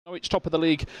Norwich top of the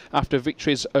league after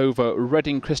victories over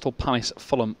Reading, Crystal Palace,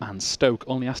 Fulham and Stoke.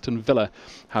 Only Aston Villa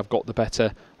have got the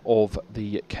better of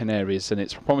the Canaries, and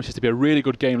it promises to be a really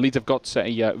good game. Leeds have got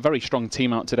a very strong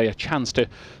team out today, a chance to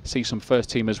see some first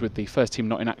teamers with the first team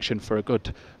not in action for a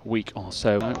good week or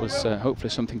so. It was hopefully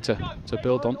something to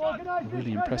build on. A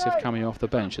really impressive cameo off the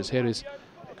bench, as here is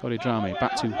Drame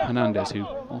back to Hernandez, who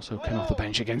also came off the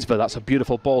bench against Villa. That's a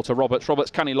beautiful ball to Roberts.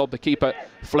 Roberts, can he lob the keeper?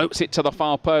 Floats it to the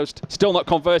far post. Still not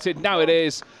converted. Now it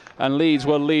is. And Leeds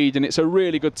will lead, and it's a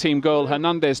really good team goal.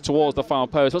 Hernandez towards the far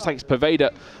post. Looks like it's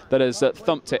Poveda that has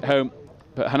thumped it home.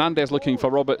 But Hernandez looking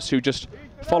for Roberts, who just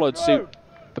followed suit.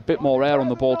 A bit more air on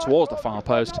the ball towards the far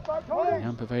post.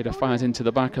 And Poveda fires into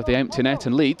the back of the empty net,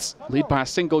 and Leeds lead by a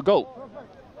single goal.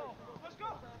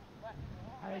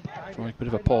 A bit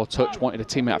of a poor touch, wanted a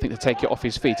teammate, I think, to take it off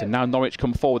his feet, and now Norwich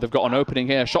come forward. They've got an opening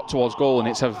here, shot towards goal, and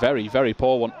it's a very, very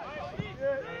poor one.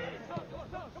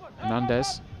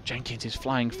 Hernandez, Jenkins is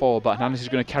flying forward, but Hernandez is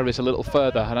going to carry this a little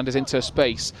further. Hernandez into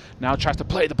space, now tries to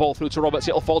play the ball through to Roberts.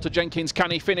 It'll fall to Jenkins.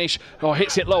 Can he finish? Oh,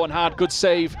 hits it low and hard, good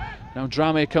save. Now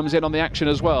Drame comes in on the action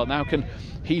as well. Now can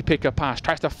he pick a pass?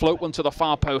 Tries to float one to the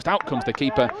far post. Out comes the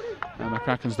keeper. And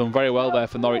McCracken's done very well there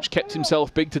for Norwich. Kept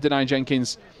himself big to deny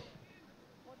Jenkins.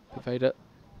 Poveda,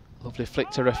 lovely flick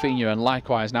to Raphinha, and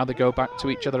likewise now they go back to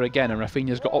each other again, and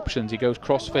Raphinha's got options. He goes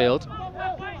cross-field,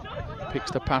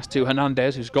 picks the pass to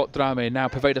Hernandez, who's got Drame. Now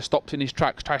Poveda stops in his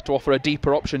tracks, tries to offer a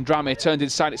deeper option. Drame turns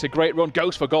inside, it's a great run,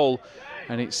 goes for goal,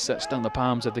 and it's stung the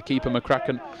palms of the keeper,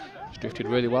 McCracken. He's drifted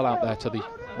really well out there to the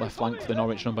left flank for the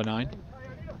Norwich number 9.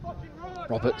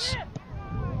 Roberts.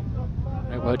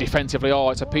 Well, defensively, oh,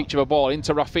 it's a peach of a ball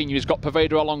into Raphinha. He's got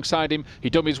Poveda alongside him. He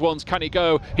dummies once. Can he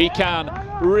go? He can.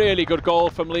 Really good goal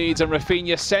from Leeds, and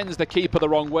Raphinha sends the keeper the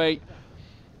wrong way.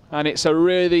 And it's a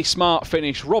really smart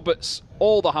finish. Roberts,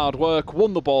 all the hard work,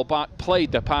 won the ball back,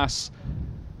 played the pass,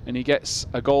 and he gets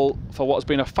a goal for what has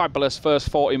been a fabulous first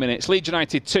 40 minutes. Leeds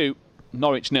United 2,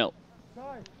 Norwich 0.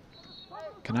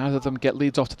 Can either of them get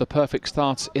Leeds off to the perfect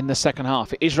start in the second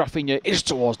half? It is Raphinha, it is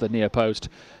towards the near post,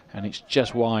 and it's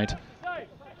just wide.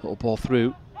 Little ball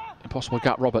through, impossible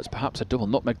gap. Roberts, perhaps a double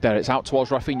nutmeg there. It's out towards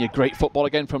Raphinha. Great football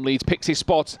again from Leeds. Picks his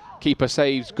spot. Keeper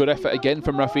saves. Good effort again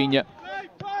from Raphinha.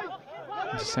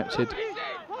 Intercepted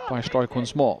by Strike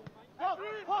once more.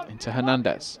 Into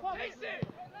Hernandez.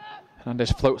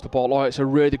 Hernandez floats the ball. Oh, it's a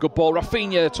really good ball.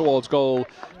 Raphinha towards goal.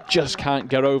 Just can't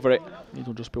get over it. Leeds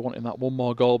will just be wanting that one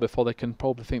more goal before they can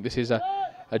probably think this is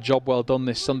a job well done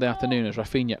this Sunday afternoon, as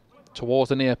Raphinha towards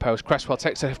the near post. Cresswell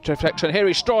takes a deflection. Here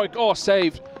is Strike. Oh,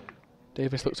 saved.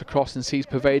 Davis looks across and sees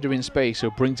Poveda in space,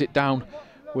 who brings it down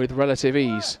with relative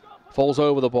ease. Falls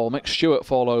over the ball. Makes Stewart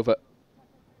fall over.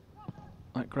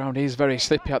 That ground is very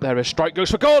slippy out there as Strike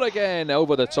goes for goal again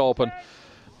over the top. And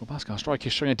well, Pascal Strike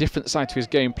is showing a different side to his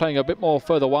game, playing a bit more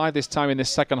further wide this time in this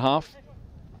second half.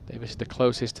 Davis is the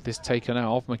closest to this taker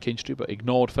now of McKinstry, but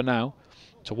ignored for now.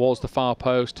 Towards the far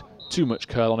post. Too much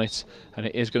curl on it, and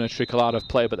it is going to trickle out of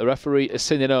play, but the referee has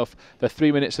seen enough. The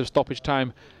 3 minutes of stoppage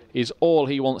time is all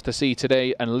he wants to see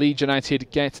today, and Leeds United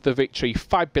get the victory.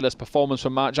 Fabulous performance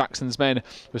from Mark Jackson's men,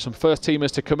 with some first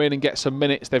teamers to come in and get some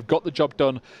minutes. They've got the job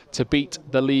done to beat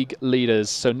the league leaders.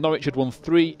 So Norwich had won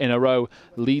 3 in a row.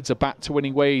 Leeds are back to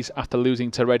winning ways after losing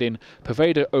to Reading.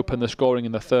 Poveda opened the scoring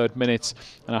in the 3rd minute,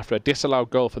 and after a disallowed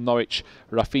goal for Norwich,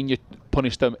 Raphinha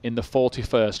punished them in the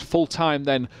 41st. Full time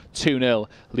then 2-0.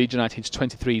 Leeds United's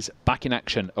 23s back in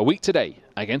action a week today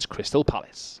against Crystal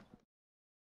Palace.